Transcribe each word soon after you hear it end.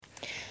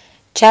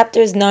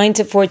Chapters 9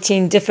 to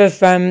 14 differ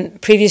from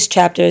previous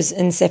chapters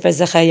in Sefer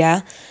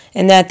Zechariah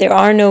in that there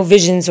are no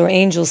visions or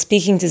angels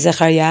speaking to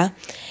Zechariah,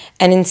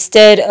 and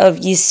instead of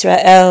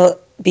Yisrael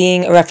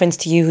being a reference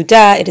to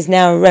Yehudah, it is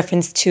now a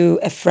reference to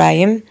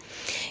Ephraim.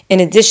 In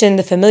addition,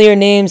 the familiar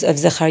names of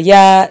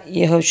Zechariah,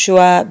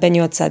 Yehoshua, Ben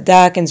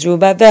Yotzadak, and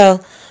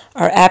Zerubbabel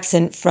are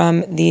absent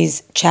from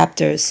these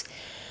chapters.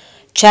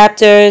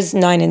 Chapters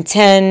 9 and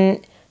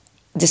 10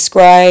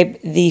 describe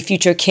the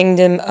future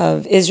kingdom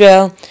of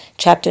Israel.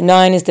 Chapter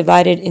 9 is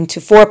divided into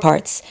 4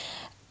 parts.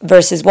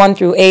 Verses 1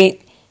 through 8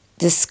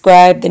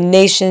 describe the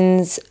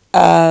nations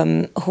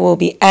who will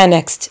be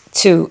annexed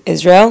to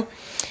Israel.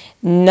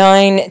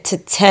 9 to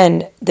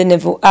 10, the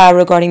Nevu'ah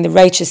regarding the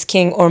righteous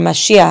king or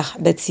Mashiach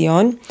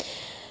Betzion.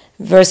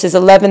 Verses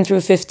 11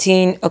 through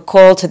 15, a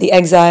call to the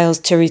exiles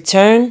to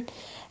return.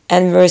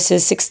 And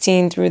verses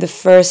 16 through the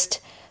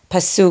first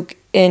pasuk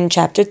in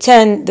chapter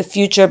 10, the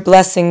future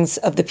blessings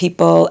of the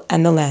people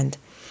and the land.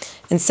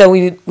 And so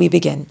we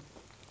begin.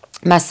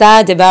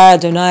 Masa devar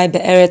Adonai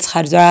be'eretz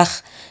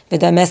Chadrach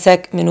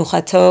v'Damesek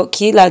menuchato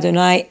ki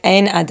l'Adonai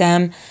ein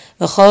Adam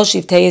v'chol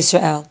shivtei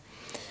Yisrael.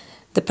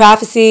 The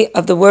prophecy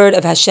of the word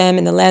of Hashem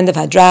in the land of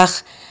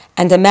Hadrach,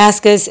 and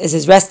Damascus is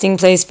his resting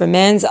place for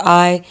man's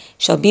eye,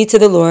 shall be to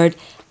the Lord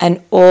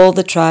and all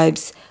the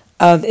tribes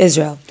of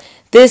Israel.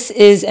 This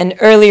is an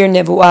earlier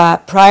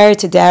nevuah prior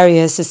to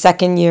Darius'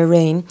 second-year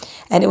reign,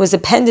 and it was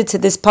appended to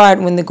this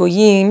part when the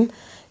Goyim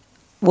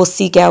will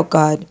seek out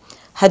God.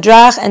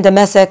 Hadrach and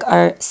Damascus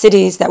are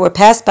cities that were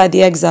passed by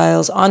the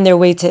exiles on their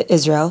way from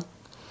Israel.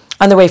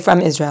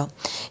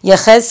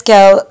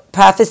 Yechezkel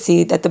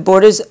prophesied that the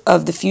borders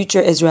of the future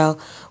Israel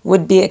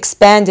would be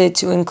expanded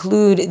to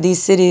include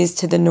these cities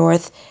to the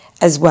north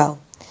as well.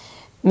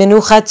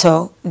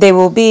 Menuchato, they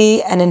will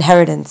be an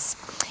inheritance.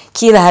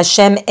 Ki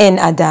Hashem en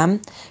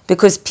Adam,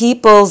 because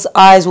people's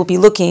eyes will be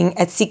looking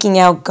at seeking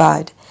out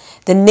God.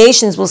 The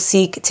nations will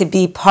seek to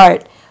be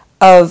part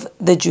of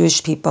the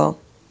Jewish people.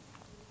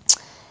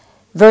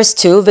 Verse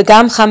 2,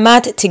 V'gam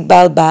chamat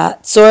tigbal ba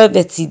tzor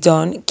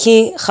v'tzidon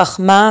ki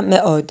chachma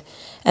me'od.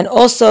 And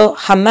also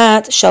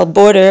Hamat shall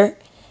border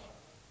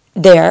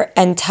there,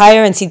 and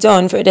Tyre and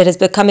Sidon, for it has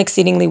become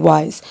exceedingly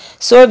wise.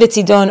 Tzor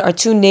v'tzidon are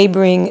 2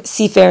 neighboring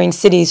seafaring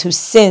cities who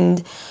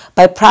sinned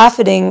by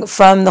profiting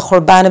from the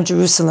Churban of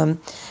Jerusalem,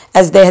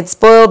 as they had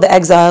spoiled the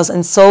exiles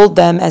and sold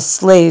them as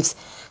slaves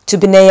to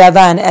Bnei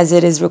Yavan, as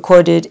it is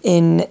recorded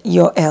in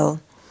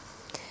Yoel.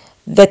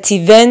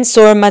 V'tiven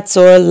sor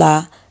matzor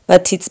la,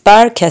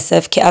 v'titzbar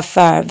kesef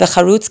ke'afar,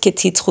 v'charutz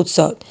ketit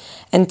chutzot.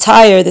 And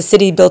Tyre, the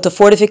city, built a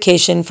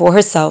fortification for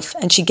herself,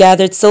 and she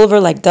gathered silver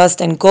like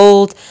dust and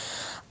gold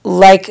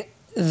like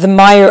the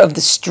mire of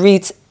the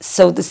streets.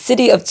 So the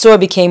city of Tzor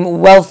became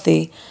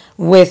wealthy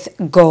with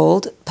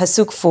gold.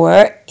 Pasuk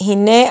 4,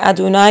 Hine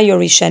Adonai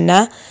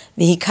yorishana,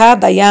 v'hika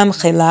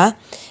bayam chela,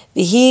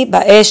 v'hi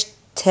ba'esh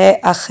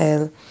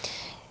te'achel.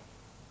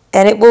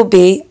 And it will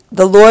be,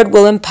 the Lord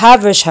will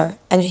impoverish her,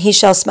 and he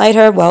shall smite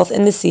her wealth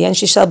in the sea, and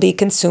she shall be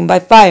consumed by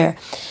fire.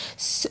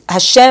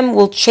 Hashem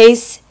will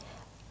chase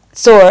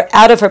Tzor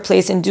out of her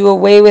place and do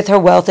away with her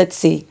wealth at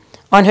sea,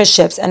 on her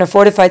ships, and her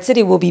fortified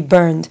city will be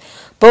burned,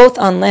 both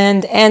on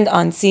land and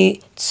on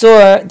sea.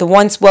 Tzor, the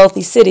once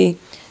wealthy city,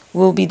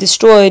 will be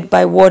destroyed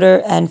by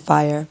water and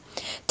fire.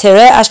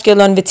 Tere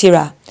Ashkelon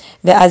v'tira,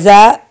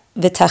 ve'aza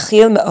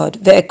v'tachil me'od,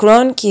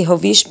 ve'ekron ki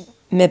hovish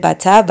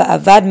mebata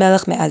va'avad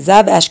melech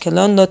me'aza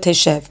ve'ashkelon lo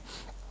teshev.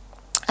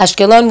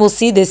 Ashkelon will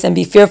see this and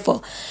be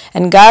fearful,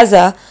 and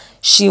Gaza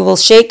she will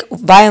shake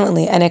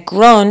violently, and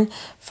Ekron,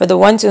 for the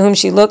one to whom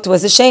she looked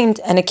was ashamed,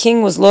 and a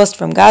king was lost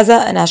from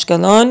Gaza, and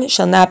Ashkelon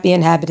shall not be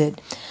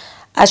inhabited.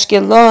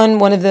 Ashkelon,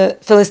 one of the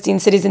Philistine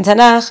cities in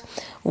Tanakh,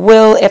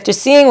 will, after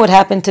seeing what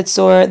happened to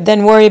Tzor,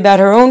 then worry about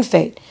her own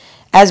fate,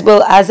 as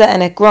will Aza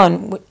and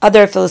Ekron,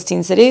 other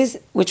Philistine cities,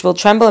 which will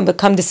tremble and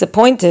become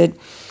disappointed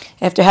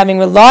after having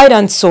relied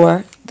on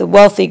Tzor, the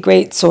wealthy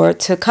great Tzor,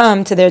 to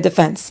come to their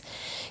defense.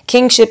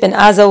 Kingship in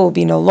Aza will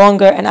be no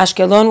longer, and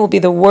Ashkelon will be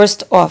the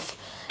worst off,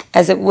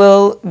 as it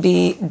will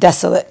be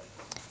desolate.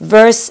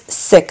 Verse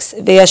 6,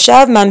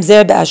 V'yashav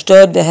mamzer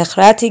be'ashdod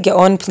v'hechrati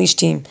ge'on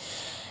plishtim.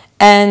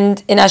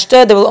 And in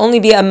Ashdod there will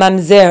only be a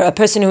mamzer, a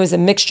person who is a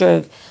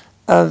mixture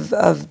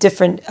of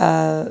different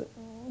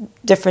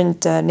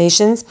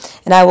nations,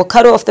 and I will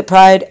cut off the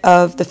pride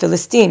of the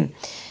Philistine.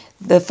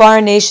 The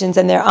foreign nations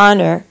and their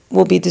honor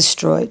will be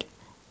destroyed.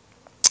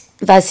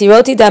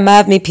 V'asiroti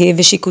damav mipi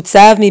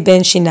v'shikutzav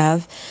miben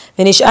shinav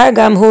v'nishar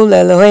gam hu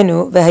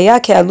le'elohenu v'haya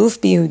ke'aluf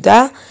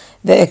b'Yehuda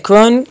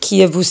ve'ekron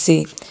ki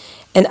yevusi.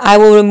 And I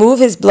will remove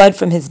his blood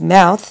from his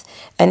mouth,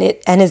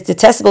 and his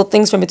detestable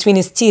things from between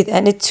his teeth,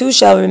 and it too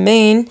shall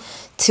remain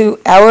to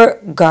our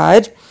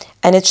God,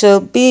 and it shall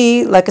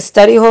be like a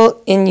study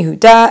hole in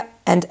Yehuda,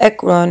 and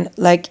Ekron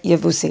like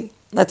Yevusi.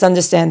 Let's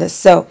understand this.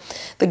 So,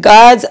 the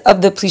gods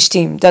of the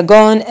Plishtim,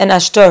 Dagon and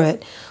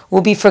Ashtoret,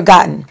 will be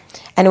forgotten,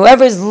 and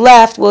whoever is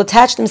left will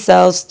attach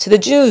themselves to the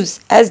Jews,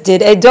 as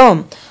did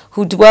Edom,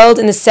 who dwelled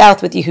in the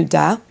south with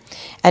Yehuda.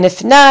 And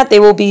if not, they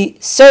will be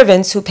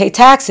servants who pay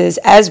taxes,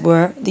 as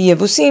were the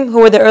Yevusim, who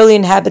were the early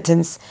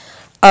inhabitants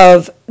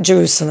of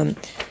Jerusalem.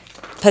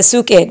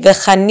 Pasuk 8,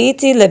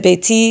 V'chaniti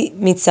lebeti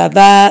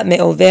mitzaba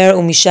me'over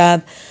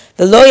u'mishab,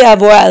 v'lo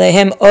yavor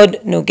alehem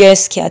od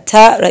noges ki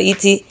ata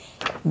ra'iti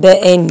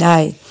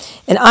be'enai.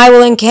 And I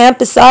will encamp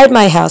beside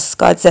my house,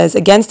 God says,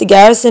 against the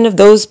garrison of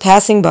those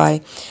passing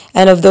by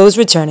and of those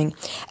returning,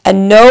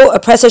 and no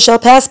oppressor shall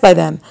pass by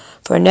them,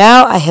 for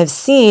now I have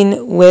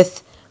seen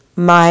with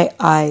my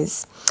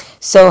eyes.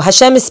 So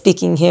Hashem is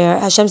speaking here.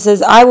 Hashem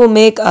says, I will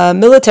make a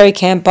military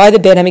camp by the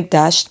Beit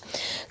HaMikdash,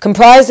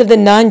 comprised of the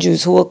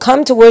non-Jews who will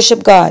come to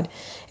worship God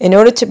in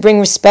order to bring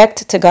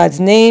respect to God's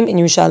name in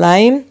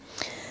Yerushalayim,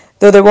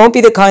 though there won't be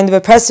the kind of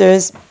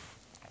oppressors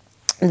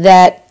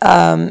that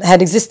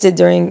had existed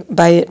during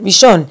Bayit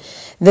Rishon.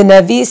 The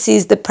Navi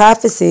sees the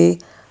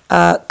prophecy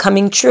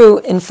coming true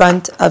in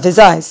front of his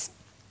eyes.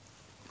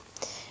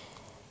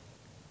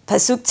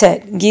 Pasuk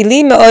Tet,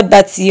 Gili me'od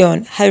bat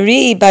Zion,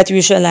 Hari'i bat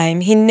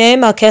Yerushalayim, Hine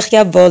malkech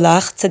yavo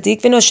lach,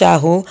 Tzadik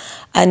v'noshahu,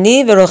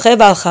 Ani v'rochev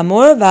al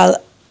chamor v'al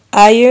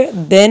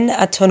ayir ben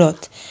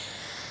atonot.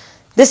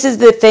 This is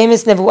the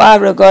famous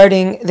nevuah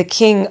regarding the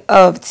king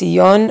of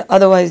Zion,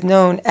 otherwise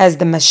known as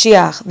the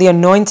Mashiach, the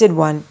Anointed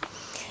One.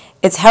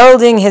 It's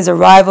heralding his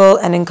arrival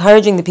and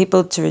encouraging the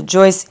people to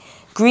rejoice.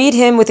 Greet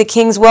him with a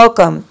king's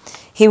welcome.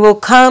 He will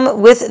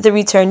come with the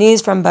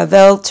returnees from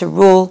Bavel to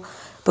rule.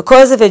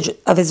 Because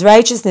of his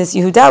righteousness,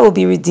 Yehudah will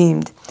be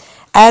redeemed.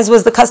 As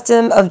was the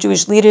custom of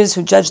Jewish leaders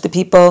who judged the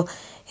people,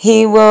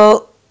 he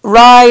will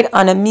ride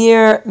on a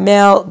mere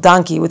male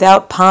donkey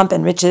without pomp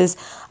and riches.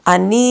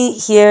 Ani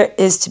here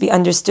is to be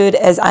understood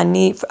as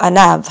ani,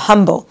 anav,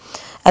 humble.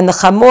 And the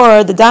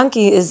chamor, the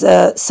donkey, is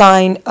a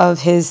sign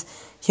of his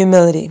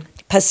humility.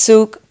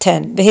 Pasuk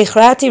 10.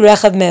 V'hichrati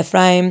rechav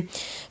me'Ephraim,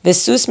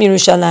 v'sus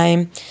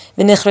miRushalayim,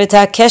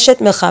 v'nichreta keshet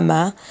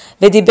melchama,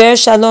 v'diber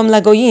shalom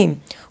lagoyim,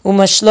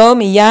 u'mashlo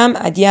miyam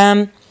ad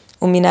yam,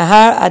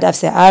 u'minahar ad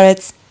afsei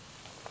aretz.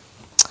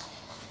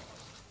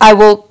 I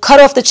will cut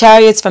off the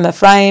chariots from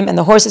Ephraim and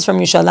the horses from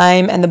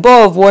Yerushalayim, and the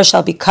bow of war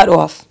shall be cut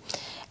off.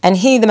 And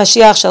he, the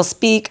Mashiach, shall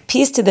speak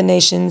peace to the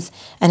nations,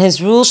 and his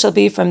rule shall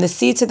be from the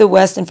sea to the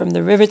west and from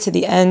the river to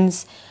the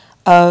ends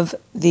of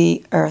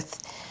the earth.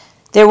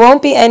 There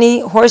won't be any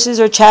horses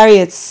or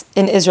chariots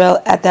in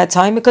Israel at that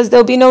time because there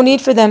will be no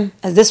need for them,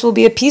 as this will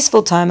be a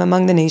peaceful time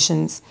among the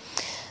nations.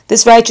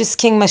 This righteous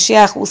King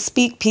Mashiach will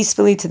speak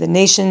peacefully to the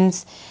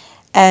nations,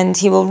 and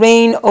he will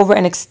reign over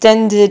an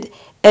extended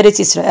Eretz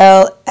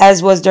Yisrael,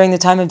 as was during the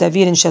time of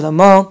David and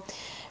Shlomo.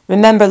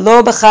 Remember,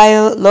 lo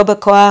b'chayil, lo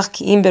b'koach,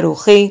 ki im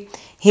beruchi.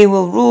 He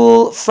will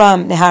rule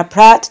from Nehar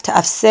Prat to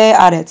Afsei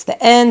Aretz,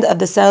 the end of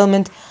the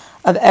settlement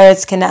of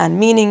Eretz Canaan,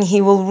 meaning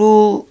he will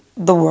rule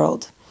the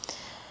world.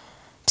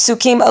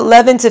 Psukim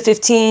 11 to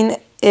 15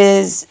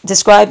 is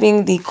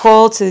describing the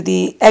call to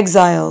the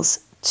exiles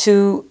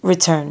to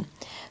return.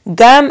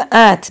 Gam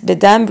at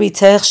bedam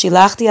britech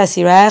shilachti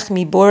asirach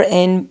mibor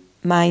en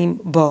maim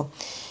bo.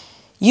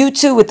 You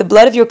too, with the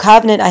blood of your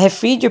covenant, I have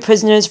freed your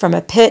prisoners from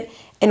a pit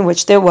in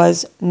which there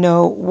was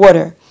no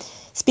water.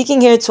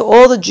 Speaking here to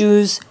all the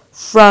Jews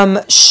from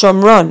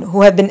Shomron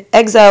who have been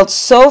exiled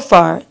so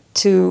far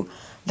to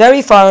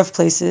very far off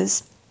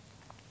places,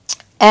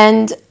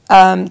 and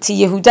to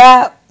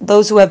Yehudah,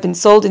 those who have been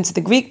sold into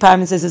the Greek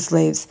provinces as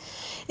slaves.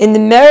 In the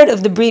merit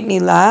of the Brit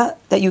Milah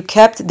that you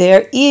kept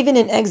there, even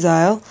in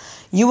exile,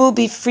 you will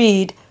be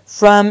freed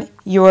from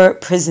your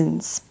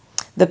prisons,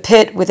 the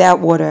pit without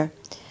water,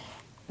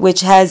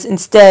 which has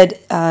instead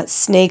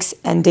snakes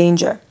and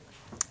danger,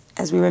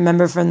 as we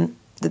remember from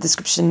the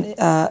description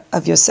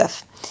of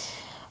Yosef.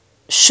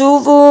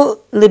 Shuvu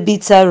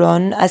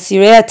lebitzaron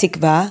asirei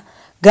atikva,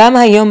 gam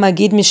hayom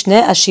magid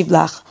mishne ashiv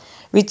lach.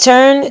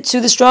 Return to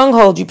the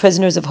stronghold, you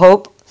prisoners of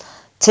hope.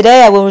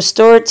 Today I will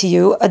restore to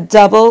you a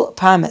double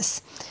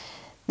promise.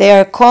 They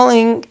are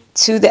calling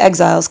to the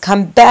exiles,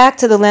 come back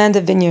to the land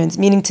of vineyards,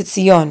 meaning to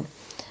Tzion.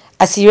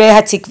 Asirei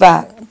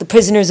hatikva, the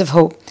prisoners of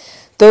hope.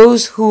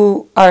 Those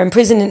who are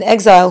imprisoned in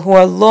exile, who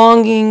are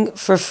longing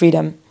for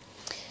freedom.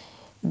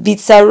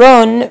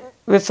 Bitzaron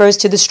refers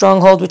to the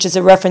stronghold, which is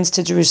a reference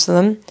to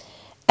Jerusalem.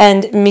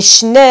 And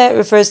Mishneh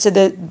refers to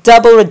the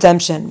double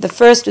redemption. The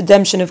first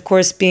redemption, of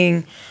course,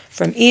 being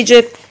from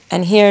Egypt,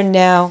 and here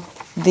now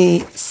the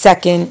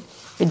second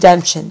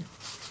redemption.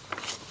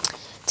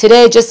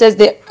 Today, just as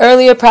the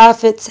earlier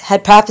prophets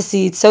had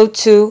prophesied, so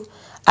too,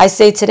 I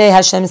say today,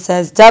 Hashem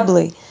says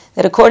doubly,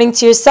 that according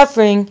to your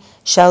suffering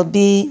shall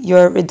be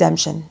your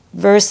redemption.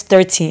 Verse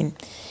 13.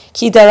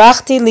 Ki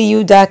darachti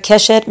liyuda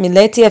keshet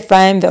mileti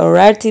Ephraim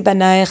ve'orarti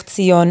banayich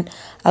Tzion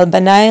al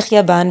banayich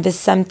Yavan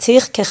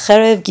ve'samtich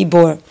kecherev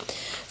gibor.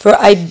 For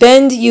I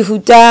bend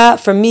Yehudah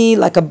for me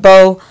like a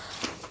bow.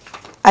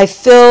 I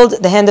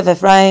filled the hand of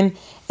Ephraim,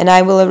 and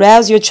I will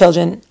arouse your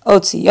children, O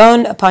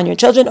Tzion, upon your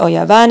children, O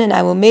Yavan, and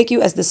I will make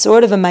you as the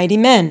sword of a mighty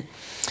man.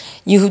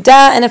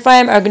 Yehudah and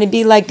Ephraim are going to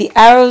be like the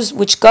arrows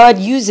which God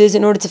uses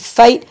in order to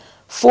fight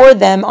for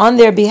them on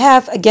their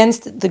behalf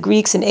against the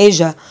Greeks in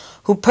Asia,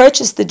 who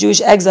purchased the Jewish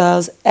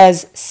exiles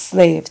as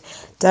slaves.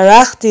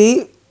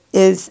 Darachti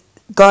is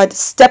God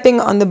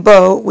stepping on the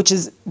bow, which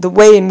is the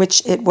way in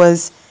which it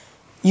was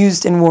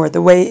used in war,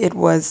 the way it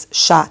was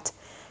shot.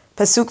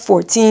 Pasuk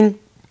 14,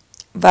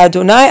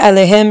 V'Adonai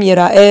alehem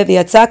yira'eh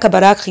v'yatza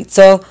kabarak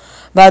chitzo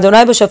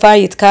v'Adonai b'shofar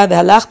yitka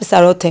v'halach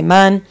b'sarot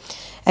teman.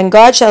 And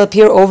God shall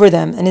appear over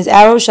them, and his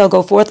arrow shall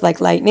go forth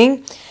like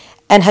lightning,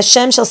 and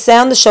Hashem shall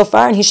sound the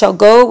shofar, and he shall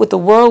go with the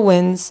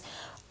whirlwinds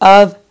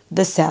of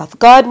the south.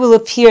 God will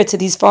appear to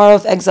these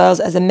far-off exiles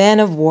as a man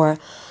of war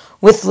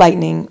with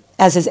lightning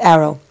as his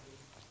arrow,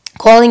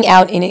 calling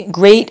out in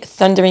great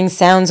thundering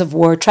sounds of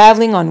war,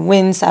 traveling on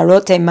winds,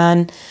 sarot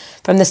teman,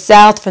 from the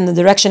south, from the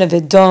direction of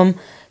Edom,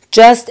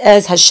 just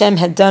as Hashem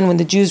had done when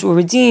the Jews were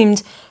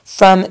redeemed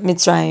from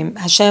Mitzrayim.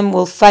 Hashem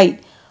will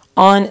fight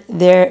on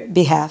their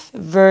behalf.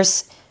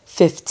 Verse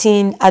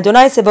 15,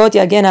 Adonai Sebot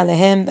yagen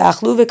alehem,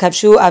 v'achlu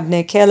v'kavshu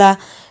avnei kela,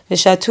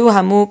 v'shatu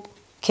hamu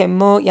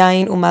kemo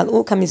yain,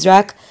 umal'u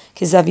kamizrak,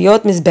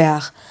 kizaviot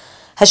mizbeach.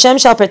 Hashem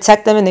shall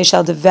protect them, and they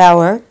shall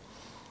devour,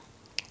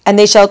 and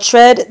they shall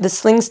tread the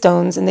sling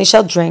stones, and they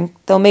shall drink.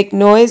 They'll make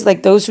noise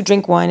like those who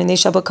drink wine, and they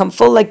shall become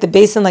full like the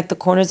basin, like the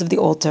corners of the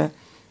altar.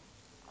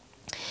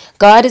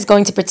 God is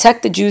going to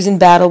protect the Jews in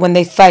battle when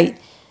they fight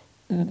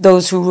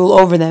those who rule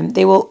over them.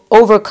 They will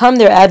overcome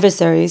their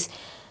adversaries,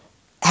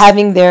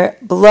 having their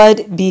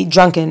blood be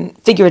drunken,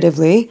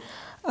 figuratively,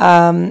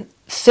 filling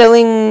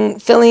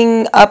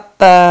up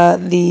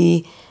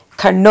the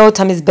karnot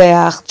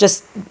hamizbeach,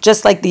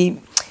 just like the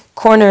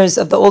corners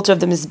of the altar of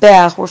the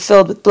mizbeach were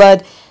filled with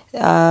blood.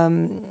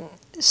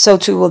 So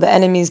too will the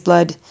enemy's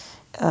blood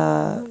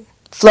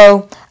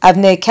flow.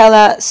 Avnei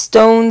kela,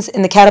 stones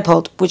in the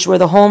catapult, which were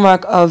the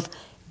hallmark of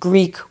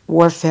Greek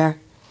warfare.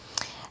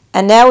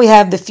 And now we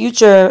have the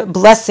future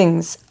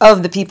blessings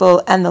of the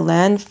people and the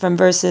land from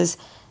verses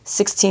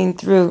 16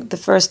 through the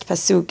first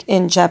pasuk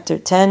in chapter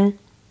 10.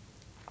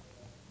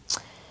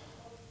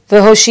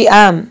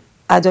 V'hoshi'am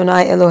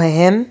Adonai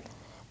Elohim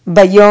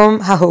bayom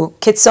hahu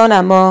kitzon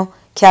amo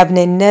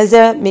k'avnei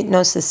nezer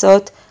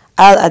mitnosesot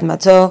al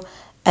admato.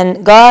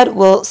 And God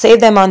will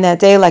save them on that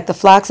day like the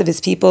flocks of his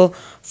people,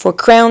 for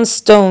crown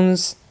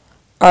stones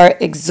are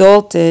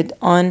exalted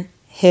on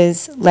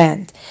his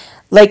land.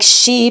 Like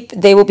sheep,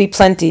 they will be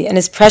plenty, and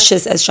as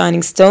precious as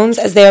shining stones,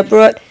 as they are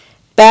brought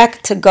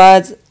back to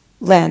God's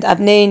land.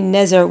 Avnei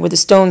Nezer were the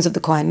stones of the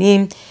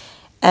Kohanim,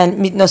 and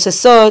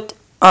mitnosesot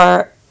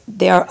are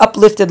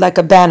uplifted like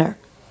a banner.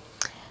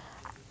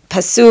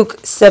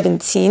 Pasuk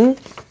 17.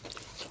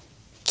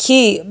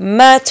 Ki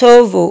ma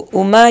tovu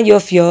uma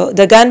yofyo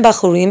dagan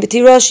bachurim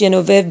v'tirosh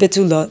yenovev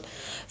betulot.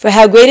 For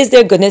how great is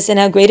their goodness and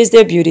how great is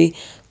their beauty.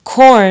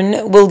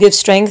 Corn will give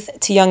strength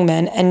to young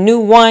men, and new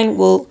wine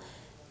will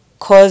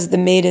cause the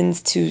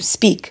maidens to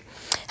speak.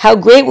 How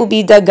great will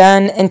be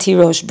Dagan and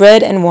Tirosh,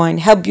 bread and wine.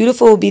 How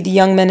beautiful will be the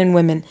young men and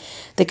women.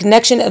 The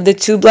connection of the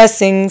two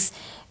blessings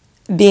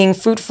being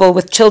fruitful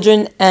with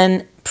children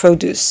and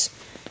produce.